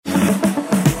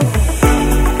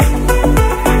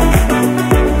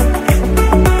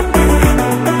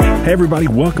Hey everybody,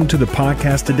 welcome to the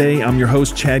podcast today. I'm your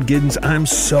host, Chad Giddens. I'm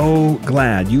so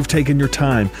glad you've taken your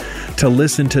time to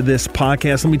listen to this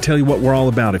podcast. Let me tell you what we're all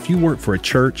about. If you work for a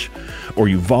church or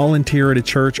you volunteer at a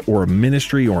church or a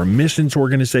ministry or a missions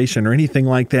organization or anything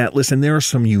like that, listen, there are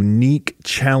some unique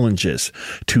challenges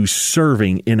to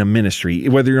serving in a ministry,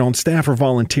 whether you're on staff or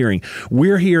volunteering.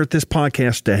 We're here at this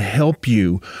podcast to help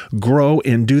you grow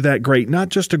and do that great, not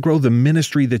just to grow the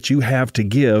ministry that you have to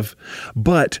give,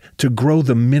 but to grow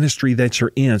the ministry that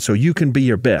you're in so you can be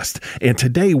your best. And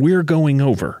today we're going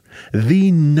over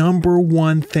the number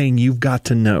one thing you've got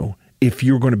to know if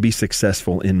you're going to be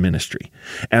successful in ministry.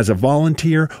 As a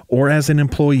volunteer or as an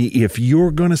employee, if you're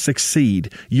going to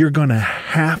succeed, you're going to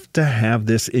have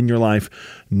this in your life.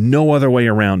 No other way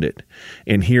around it.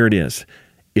 And here it is.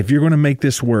 If you're going to make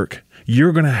this work,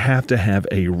 you're going to have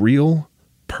a real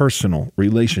personal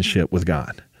relationship with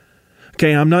God.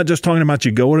 Okay, I'm not just talking about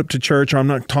you going up to church, or I'm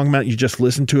not talking about you just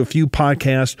listen to a few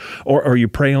podcasts or you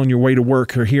pray on your way to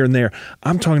work or here and there.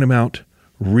 I'm talking about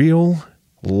real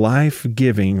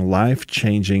life-giving,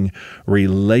 life-changing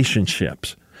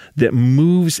relationships that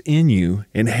moves in you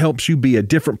and helps you be a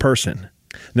different person.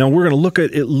 Now, we're going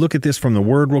to look at this from the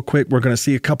Word real quick. We're going to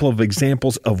see a couple of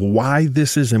examples of why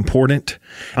this is important.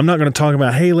 I'm not going to talk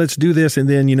about, hey, let's do this, and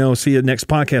then, see you next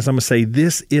podcast. I'm going to say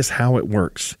this is how it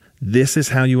works. This is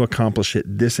how you accomplish it.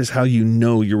 This is how you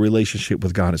know your relationship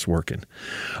with God is working.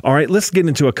 All right, let's get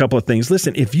into a couple of things.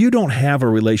 Listen, if you don't have a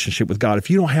relationship with God, if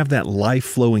you don't have that life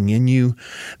flowing in you,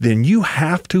 then you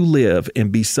have to live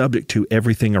and be subject to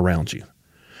everything around you.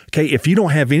 Okay, if you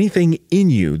don't have anything in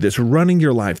you that's running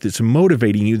your life, that's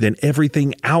motivating you, then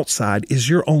everything outside is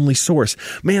your only source.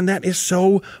 Man, that is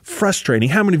so frustrating.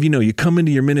 How many of you know you come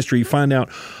into your ministry, you find out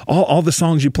all the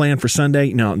songs you planned for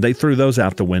Sunday, no, they threw those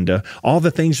out the window. All the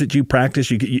things that you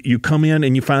practice, you come in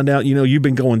and you find out, you've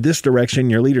been going this direction.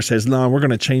 Your leader says, no, we're going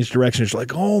to change directions. You're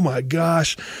like, oh my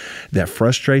gosh, that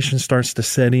frustration starts to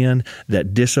set in.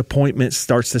 That disappointment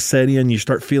starts to set in. You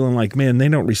start feeling like, man, they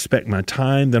don't respect my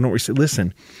time. They don't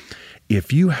listen.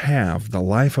 If you have the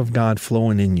life of God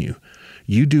flowing in you,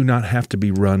 you do not have to be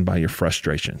run by your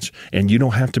frustrations, and you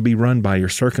don't have to be run by your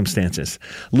circumstances.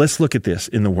 Let's look at this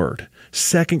in the Word.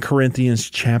 2 Corinthians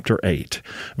chapter 8,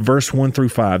 verse 1 through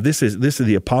 5. This is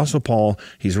the Apostle Paul.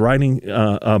 He's writing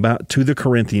about to the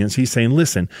Corinthians. He's saying,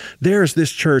 listen, there's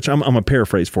this church. I'm going to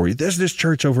paraphrase for you. There's this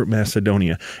church over at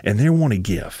Macedonia, and they want to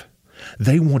give.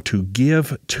 They want to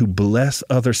give to bless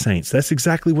other saints. That's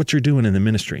exactly what you're doing in the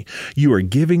ministry. You are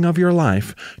giving of your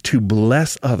life to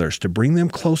bless others, to bring them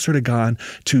closer to God,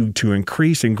 to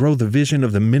increase and grow the vision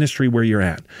of the ministry where you're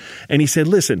at. And he said,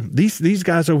 listen, these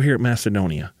guys over here at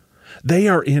Macedonia, they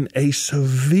are in a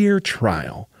severe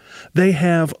trial. They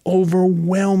have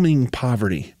overwhelming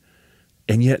poverty.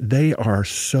 And yet they are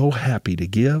so happy to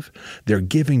give. They're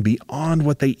giving beyond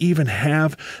what they even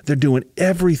have. They're doing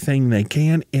everything they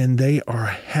can, and they are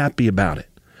happy about it.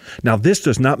 Now, this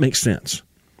does not make sense.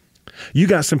 You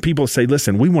got some people say,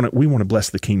 listen, we want to bless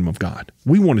the kingdom of God.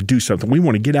 We want to do something. We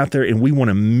want to get out there and we want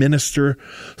to minister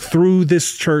through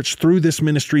this church, through this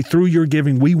ministry, through your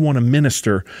giving. We want to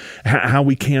minister how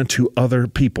we can to other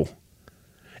people.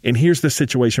 And here's the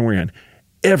situation we're in.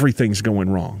 Everything's going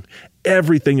wrong.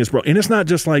 Everything is broken. And it's not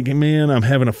just like, man, I'm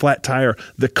having a flat tire.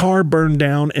 The car burned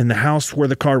down and the house where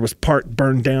the car was parked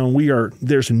burned down.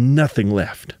 There's nothing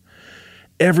left.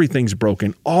 Everything's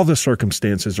broken. All the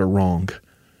circumstances are wrong.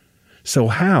 So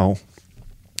how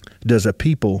does a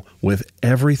people with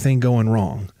everything going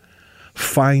wrong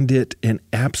find it an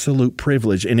absolute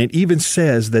privilege? And it even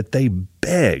says that they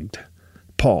begged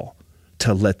Paul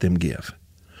to let them give.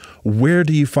 Where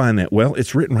do you find that? Well,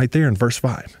 it's written right there in verse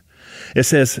 5. It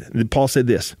says, Paul said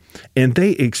this, and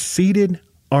they exceeded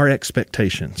our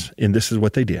expectations. And this is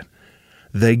what they did.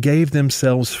 They gave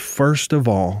themselves first of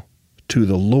all to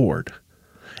the Lord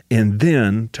and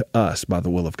then to us by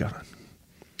the will of God.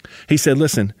 He said,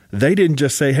 listen, they didn't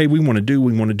just say, hey, we want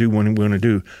to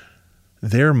do.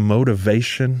 Their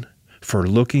motivation for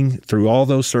looking through all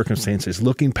those circumstances,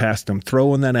 looking past them,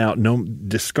 throwing that out,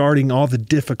 discarding all the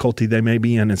difficulty they may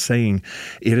be in and saying,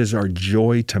 it is our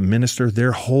joy to minister.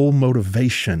 Their whole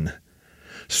motivation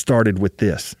started with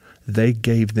this. They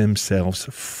gave themselves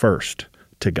first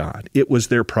to God. It was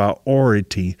their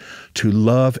priority to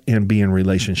love and be in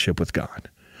relationship with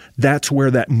God. That's where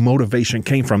that motivation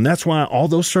came from. That's why all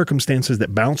those circumstances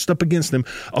that bounced up against them,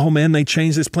 oh man, they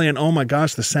changed this plan. Oh my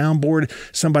gosh, the soundboard,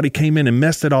 somebody came in and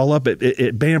messed it all up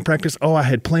at band practice. Oh, I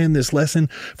had planned this lesson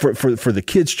for the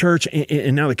kids' church,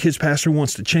 and now the kids' pastor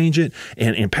wants to change it.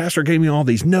 And pastor gave me all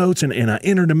these notes, and I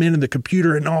entered them into the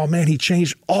computer, and oh man, he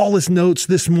changed all his notes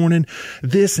this morning,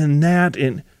 this and that,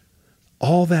 and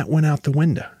all that went out the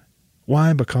window.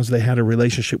 Why? Because they had a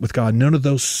relationship with God. None of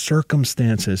those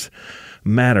circumstances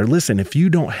matter. Listen, if you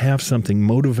don't have something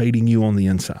motivating you on the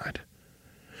inside,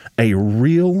 a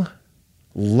real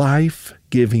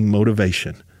life-giving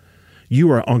motivation,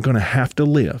 you are going to have to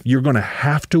live. You're going to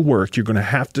have to work. You're going to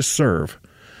have to serve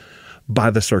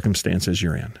by the circumstances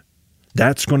you're in.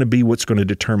 That's going to be what's going to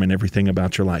determine everything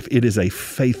about your life. It is a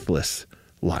faithless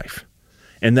life.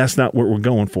 And that's not what we're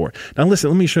going for. Now, listen,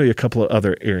 let me show you a couple of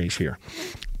other areas here.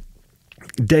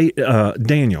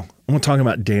 Daniel. I want to talk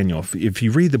about Daniel. If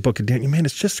you read the book of Daniel, man,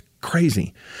 it's just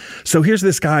crazy. So here's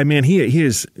this guy, man. He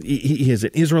is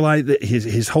an Israelite.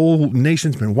 His whole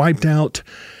nation's been wiped out.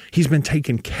 He's been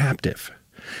taken captive.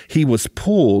 He was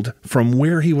pulled from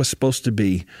where he was supposed to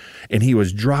be, and he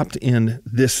was dropped in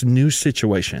this new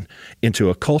situation into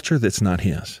a culture that's not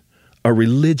his, a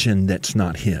religion that's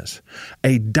not his,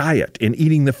 a diet and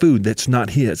eating the food that's not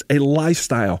his, a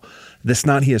lifestyle that's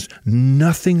not his.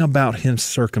 Nothing about his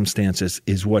circumstances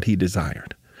is what he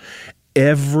desired.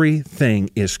 Everything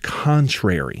is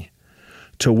contrary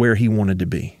to where he wanted to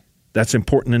be. That's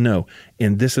important to know.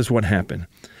 And this is what happened.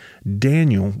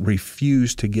 Daniel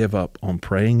refused to give up on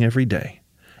praying every day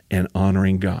and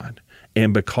honoring God.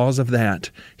 And because of that,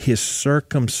 his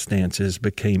circumstances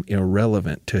became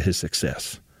irrelevant to his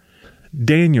success.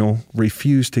 Daniel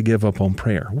refused to give up on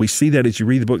prayer. We see that as you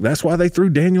read the book. That's why they threw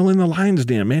Daniel in the lion's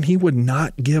den. Man, he would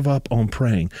not give up on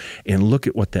praying. And look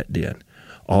at what that did.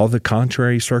 All the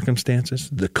contrary circumstances,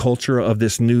 the culture of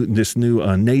this new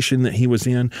nation that he was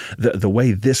in, the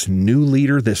way this new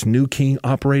leader, this new king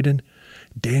operated,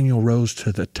 Daniel rose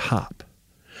to the top.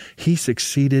 He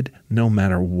succeeded no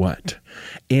matter what.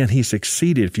 And he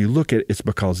succeeded, if you look at it, it's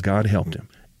because God helped him.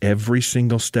 Every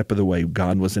single step of the way,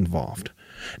 God was involved.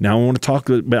 Now, I want to talk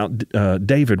about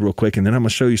David real quick, and then I'm going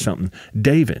to show you something.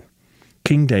 David,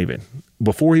 King David,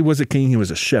 before he was a king, he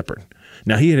was a shepherd.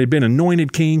 Now, he had been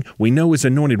anointed king. We know he's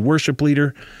anointed worship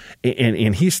leader,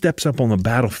 and he steps up on the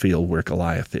battlefield where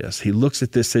Goliath is. He looks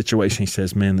at this situation. He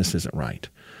says, man, this isn't right.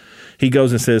 He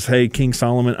goes and says, hey, King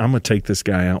Solomon, I'm going to take this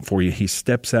guy out for you. He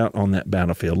steps out on that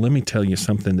battlefield. Let me tell you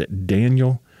something that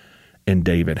Daniel and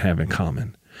David have in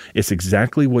common. It's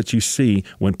exactly what you see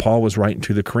when Paul was writing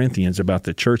to the Corinthians about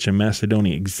the church in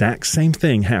Macedonia. Exact same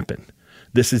thing happened.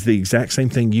 This is the exact same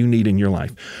thing you need in your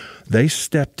life. They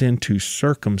stepped into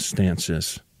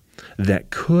circumstances that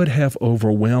could have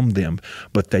overwhelmed them,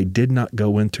 but they did not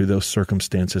go into those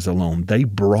circumstances alone. They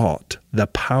brought the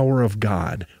power of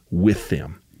God with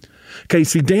them. Okay,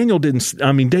 see, David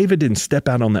didn't step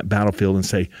out on that battlefield and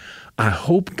say, I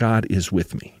hope God is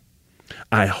with me.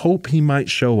 I hope he might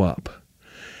show up.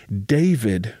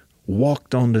 David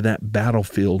walked onto that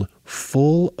battlefield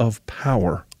full of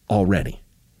power already.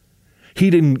 He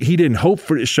didn't hope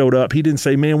for it showed up. He didn't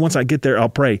say, man, once I get there, I'll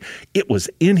pray. It was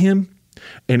in him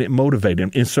and it motivated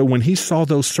him. And so when he saw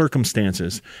those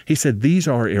circumstances, he said, these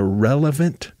are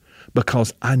irrelevant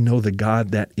because I know the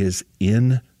God that is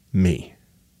in me.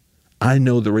 I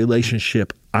know the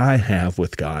relationship I have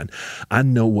with God. I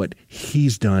know what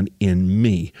he's done in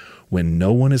me when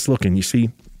no one is looking. You see,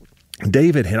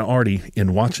 David had already,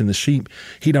 in watching the sheep,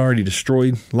 he'd already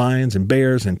destroyed lions and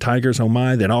bears and tigers,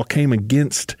 that all came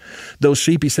against those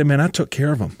sheep. He said, man, I took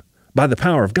care of them by the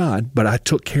power of God, but I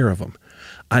took care of them.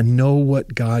 I know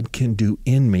what God can do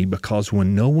in me because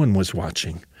when no one was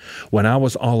watching, when I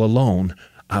was all alone,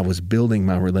 I was building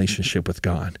my relationship with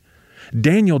God.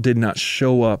 Daniel did not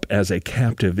show up as a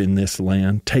captive in this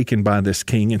land, taken by this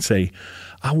king, and say,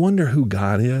 I wonder who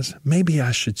God is. Maybe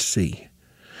I should see.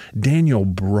 Daniel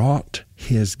brought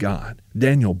his God.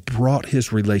 Daniel brought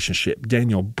his relationship.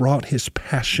 Daniel brought his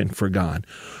passion for God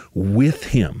with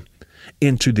him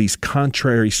into these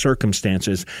contrary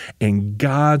circumstances, and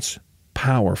God's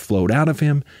power flowed out of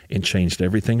him and changed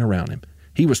everything around him.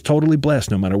 He was totally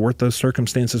blessed no matter what those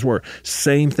circumstances were.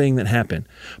 Same thing that happened.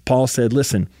 Paul said,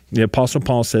 listen, the Apostle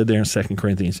Paul said there in 2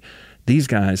 Corinthians, these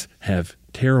guys have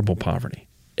terrible poverty.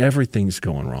 Everything's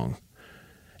going wrong.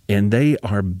 And they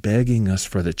are begging us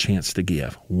for the chance to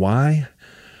give. Why?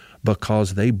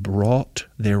 Because they brought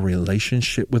their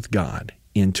relationship with God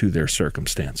into their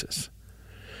circumstances.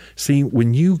 See,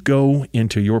 when you go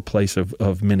into your place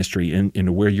of ministry,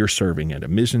 into where you're serving at a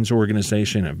missions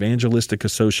organization, an evangelistic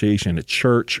association, a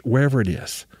church, wherever it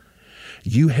is,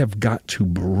 you have got to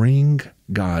bring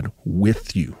God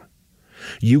with you.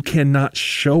 You cannot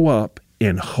show up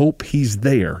and hope he's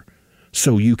there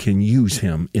so you can use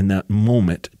him in that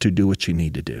moment to do what you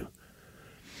need to do.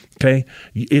 Okay?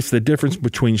 It's the difference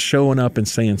between showing up and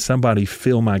saying, somebody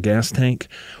fill my gas tank,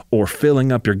 or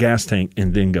filling up your gas tank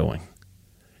and then going.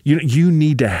 You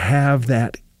need to have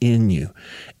that in you.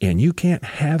 And you can't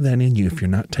have that in you if you're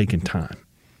not taking time.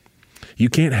 You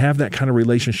can't have that kind of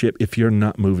relationship if you're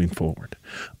not moving forward.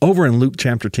 Over in Luke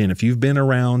chapter 10, if you've been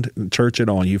around church at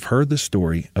all, you've heard the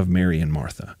story of Mary and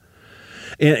Martha.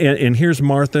 And here's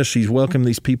Martha. She's welcomed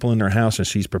these people in her house, and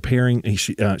she's preparing.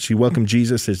 She welcomed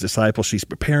Jesus, his disciple. She's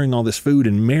preparing all this food,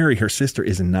 and Mary, her sister,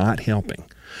 is not helping.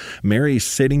 Mary is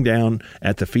sitting down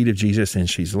at the feet of Jesus, and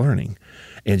she's learning.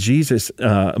 And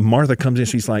Martha comes in.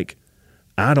 She's like,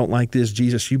 I don't like this.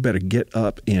 Jesus, you better get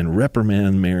up and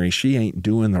reprimand Mary. She ain't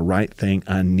doing the right thing.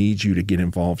 I need you to get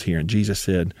involved here. And Jesus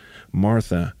said,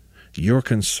 Martha, you're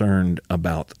concerned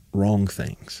about wrong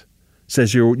things.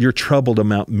 Says you're troubled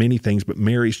about many things, but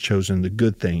Mary's chosen the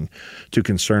good thing to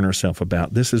concern herself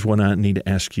about. This is what I need to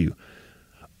ask you.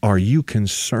 Are you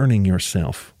concerning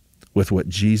yourself with what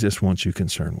Jesus wants you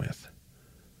concerned with?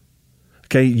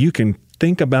 Okay, you can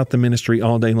think about the ministry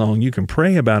all day long. You can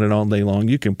pray about it all day long.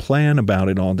 You can plan about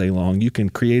it all day long. You can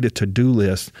create a to-do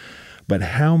list. But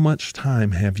how much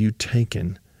time have you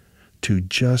taken to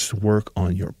just work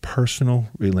on your personal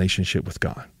relationship with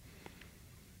God?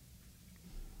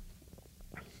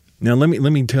 Now, let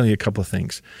me tell you a couple of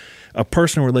things. A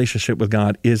personal relationship with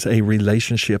God is a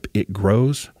relationship. It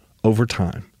grows over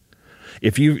time.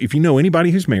 If you know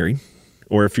anybody who's married,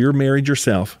 or if you're married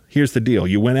yourself, here's the deal.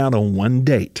 You went out on one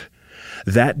date.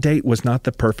 That date was not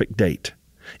the perfect date.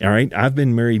 All right. I've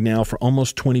been married now for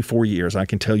almost 24 years. I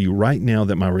can tell you right now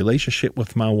that my relationship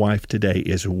with my wife today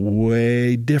is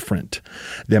way different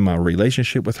than my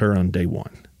relationship with her on day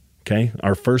one. Okay.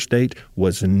 Our first date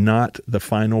was not the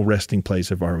final resting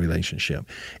place of our relationship.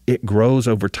 It grows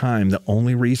over time. The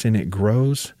only reason it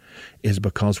grows is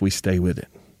because we stay with it.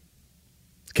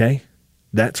 Okay.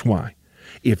 That's why.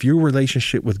 If your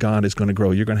relationship with God is going to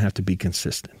grow, you're going to have to be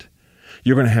consistent.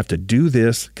 You're going to have to do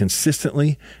this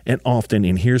consistently and often.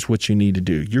 And here's what you need to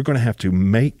do. You're going to have to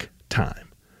make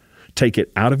time. Take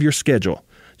it out of your schedule.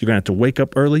 You're going to have to wake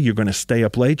up early. You're going to stay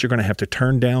up late. You're going to have to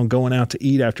turn down going out to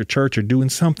eat after church or doing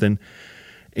something.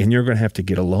 And you're going to have to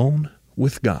get alone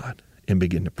with God and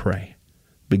begin to pray.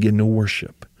 Begin to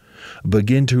worship.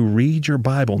 Begin to read your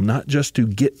Bible, not just to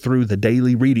get through the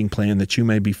daily reading plan that you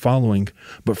may be following,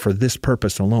 but for this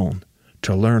purpose alone,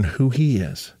 to learn who He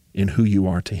is and who you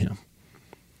are to Him.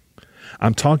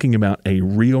 I'm talking about a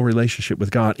real relationship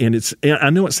with God. And I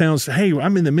know it sounds, hey,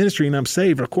 I'm in the ministry and I'm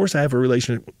saved. Of course I have a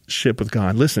relationship with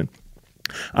God. Listen,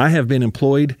 I have been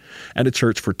employed at a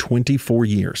church for 24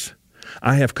 years.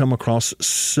 I have come across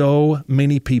so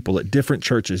many people at different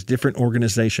churches, different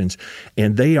organizations,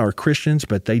 and they are Christians,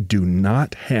 but they do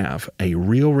not have a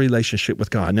real relationship with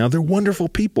God. Now, they're wonderful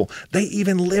people. They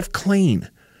even live clean,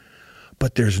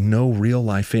 but there's no real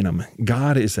life in them.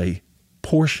 God is a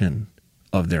portion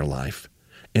of their life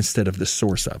instead of the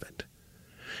source of it.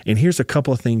 And here's a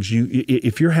couple of things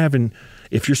if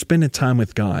you're spending time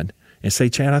with God and say,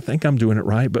 Chad, I think I'm doing it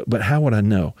right, but how would I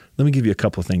know? Let me give you a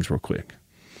couple of things real quick.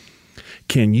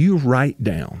 Can you write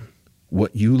down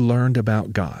what you learned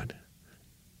about God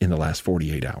in the last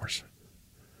 48 hours?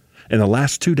 In the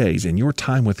last 2 days, in your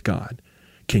time with God,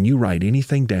 can you write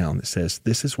anything down that says,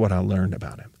 this is what I learned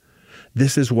about Him?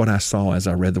 This is what I saw as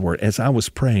I read the Word. As I was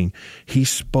praying, He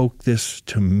spoke this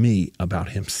to me about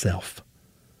Himself.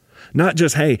 Not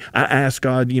just, hey, I asked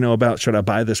God, about should I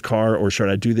buy this car or should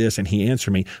I do this? And He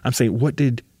answered me. I'm saying, what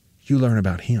did you learn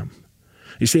about Him?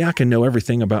 You see, I can know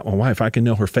everything about my wife. I can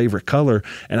know her favorite color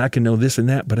and I can know this and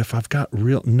that. But if I've got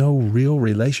no real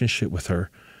relationship with her,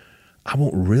 I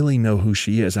won't really know who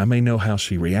she is. I may know how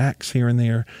she reacts here and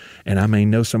there, and I may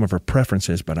know some of her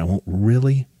preferences, but I won't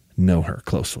really know her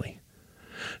closely.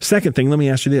 Second thing, let me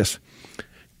ask you this.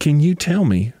 Can you tell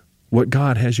me what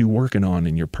God has you working on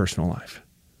in your personal life?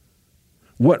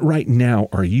 What right now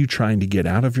are you trying to get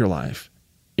out of your life,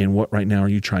 and what right now are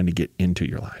you trying to get into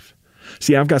your life?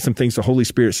 See, I've got some things the Holy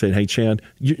Spirit said, hey, Chad,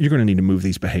 you're going to need to move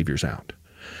these behaviors out.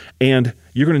 And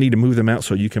you're going to need to move them out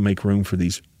so you can make room for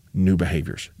these new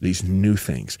behaviors, these new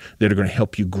things that are going to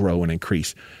help you grow and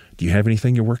increase. Do you have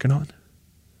anything you're working on?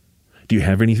 Do you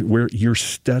have anywhere you're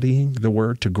studying the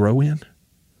Word to grow in?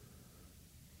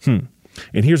 And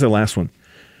here's the last one.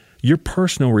 Your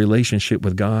personal relationship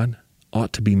with God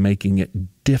ought to be making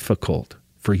it difficult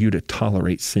for you to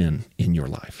tolerate sin in your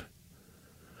life.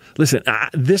 Listen,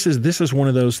 this is one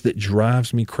of those that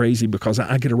drives me crazy because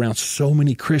I get around so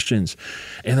many Christians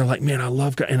and they're like, man, I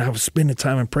love God. And I was spending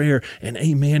time in prayer and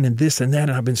amen and this and that.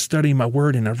 And I've been studying my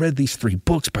Word and I read these 3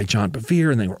 books by John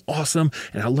Bevere and they were awesome.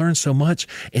 And I learned so much.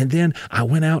 And then I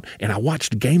went out and I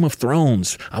watched Game of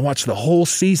Thrones. I watched the whole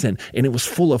season and it was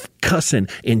full of cussing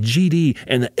and GD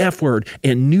and the F word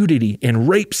and nudity and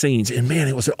rape scenes. And man,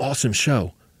 it was an awesome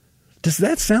show. Does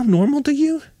that sound normal to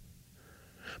you?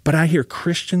 But I hear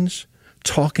Christians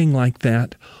talking like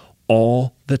that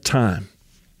all the time.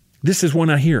 This is one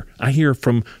I hear. I hear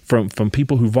from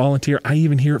people who volunteer. I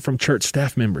even hear it from church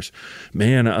staff members.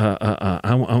 Man,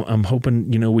 I'm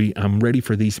hoping, I'm ready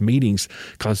for these meetings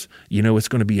because, it's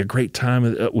going to be a great time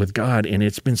with God. And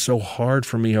it's been so hard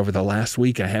for me over the last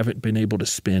week. I haven't been able to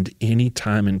spend any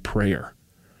time in prayer.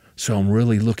 So I'm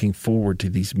really looking forward to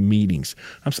these meetings.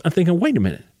 I'm thinking, wait a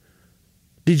minute.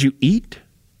 Did you eat?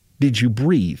 Did you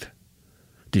breathe?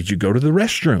 Did you go to the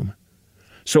restroom?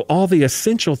 So all the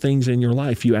essential things in your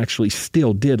life you actually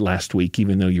still did last week,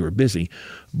 even though you were busy,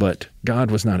 but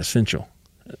God was not essential.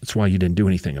 That's why you didn't do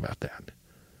anything about that.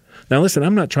 Now listen,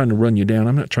 I'm not trying to run you down.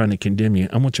 I'm not trying to condemn you.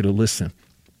 I want you to listen.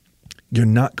 You're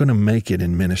not going to make it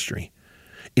in ministry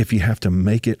if you have to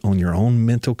make it on your own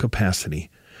mental capacity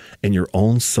and your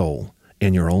own soul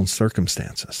and your own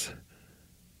circumstances.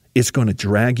 It's going to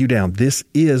drag you down. This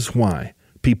is why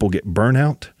people get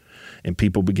burnout. And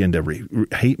people begin to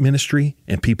hate ministry,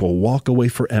 and people walk away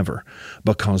forever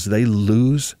because they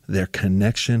lose their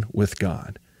connection with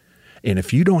God. And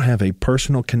if you don't have a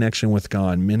personal connection with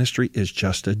God, ministry is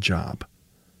just a job.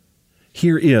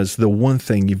 Here is the one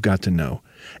thing you've got to know.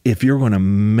 If you're going to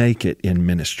make it in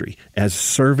ministry, as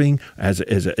serving, as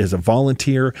a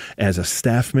volunteer, as a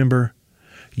staff member,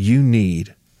 you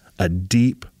need a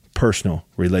deep personal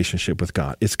relationship with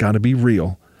God. It's got to be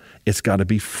real. It's got to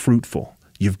be fruitful.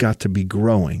 You've got to be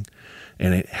growing,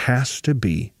 and it has to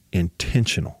be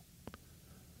intentional.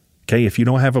 Okay, if you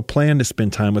don't have a plan to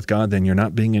spend time with God, then you're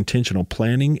not being intentional.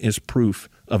 Planning is proof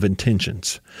of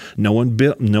intentions. No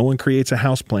one creates a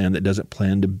house plan that doesn't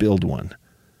plan to build one.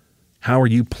 How are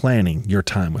you planning your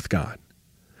time with God?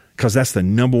 Because that's the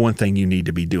number one thing you need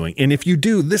to be doing. And if you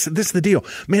do, this is the deal.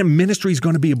 Man, ministry is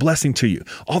going to be a blessing to you.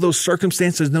 All those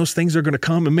circumstances and those things are going to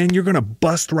come, and man, you're going to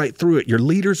bust right through it. Your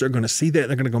leaders are going to see that.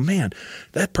 They're going to go, man,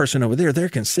 that person over there, they're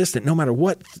consistent no matter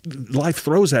what life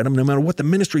throws at them, no matter what the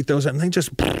ministry throws at them. They're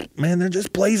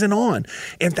just blazing on.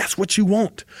 And that's what you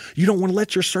want. You don't want to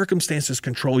let your circumstances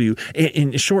control you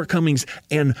and shortcomings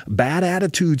and bad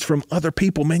attitudes from other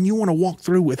people. Man, you want to walk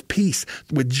through with peace,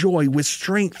 with joy, with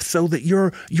strength so that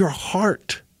your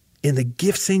heart and the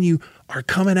gifts in you are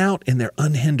coming out and they're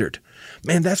unhindered.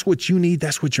 Man, that's what you need.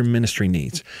 That's what your ministry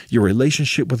needs. Your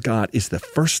relationship with God is the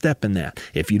first step in that.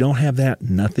 If you don't have that,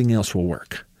 nothing else will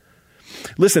work.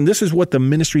 Listen, this is what the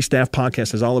Ministry Staff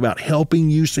Podcast is all about, helping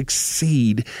you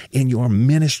succeed in your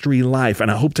ministry life. And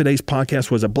I hope today's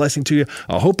podcast was a blessing to you.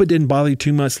 I hope it didn't bother you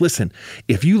too much. Listen,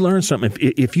 if you learned something,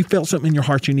 if you felt something in your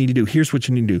heart you need to do, here's what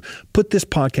you need to do. Put this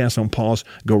podcast on pause.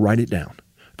 Go write it down.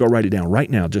 Go write it down right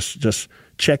now. Just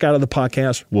check out of the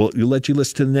podcast. We'll let you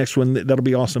listen to the next one. That'll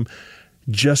be awesome.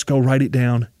 Just go write it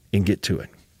down and get to it.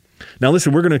 Now,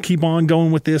 listen, we're going to keep on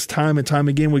going with this time and time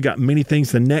again. We got many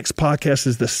things. The next podcast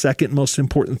is the second most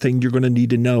important thing you're going to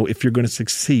need to know if you're going to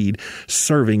succeed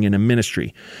serving in a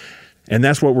ministry. And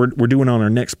that's what we're doing on our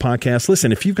next podcast.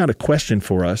 Listen, if you've got a question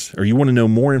for us or you want to know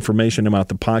more information about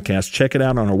the podcast, check it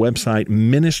out on our website,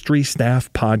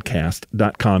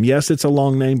 ministrystaffpodcast.com. Yes, it's a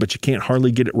long name, but you can't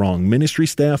hardly get it wrong.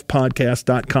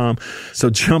 ministrystaffpodcast.com.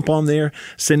 So jump on there,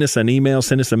 send us an email,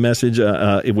 send us a message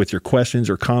with your questions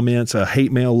or comments,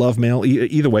 hate mail, love mail.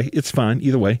 Either way, it's fine.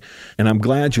 Either way. And I'm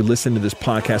glad you listened to this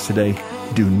podcast today.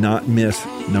 Do not miss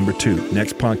number 2.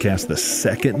 Next podcast, the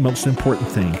second most important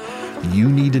thing you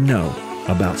need to know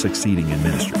about succeeding in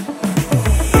ministry.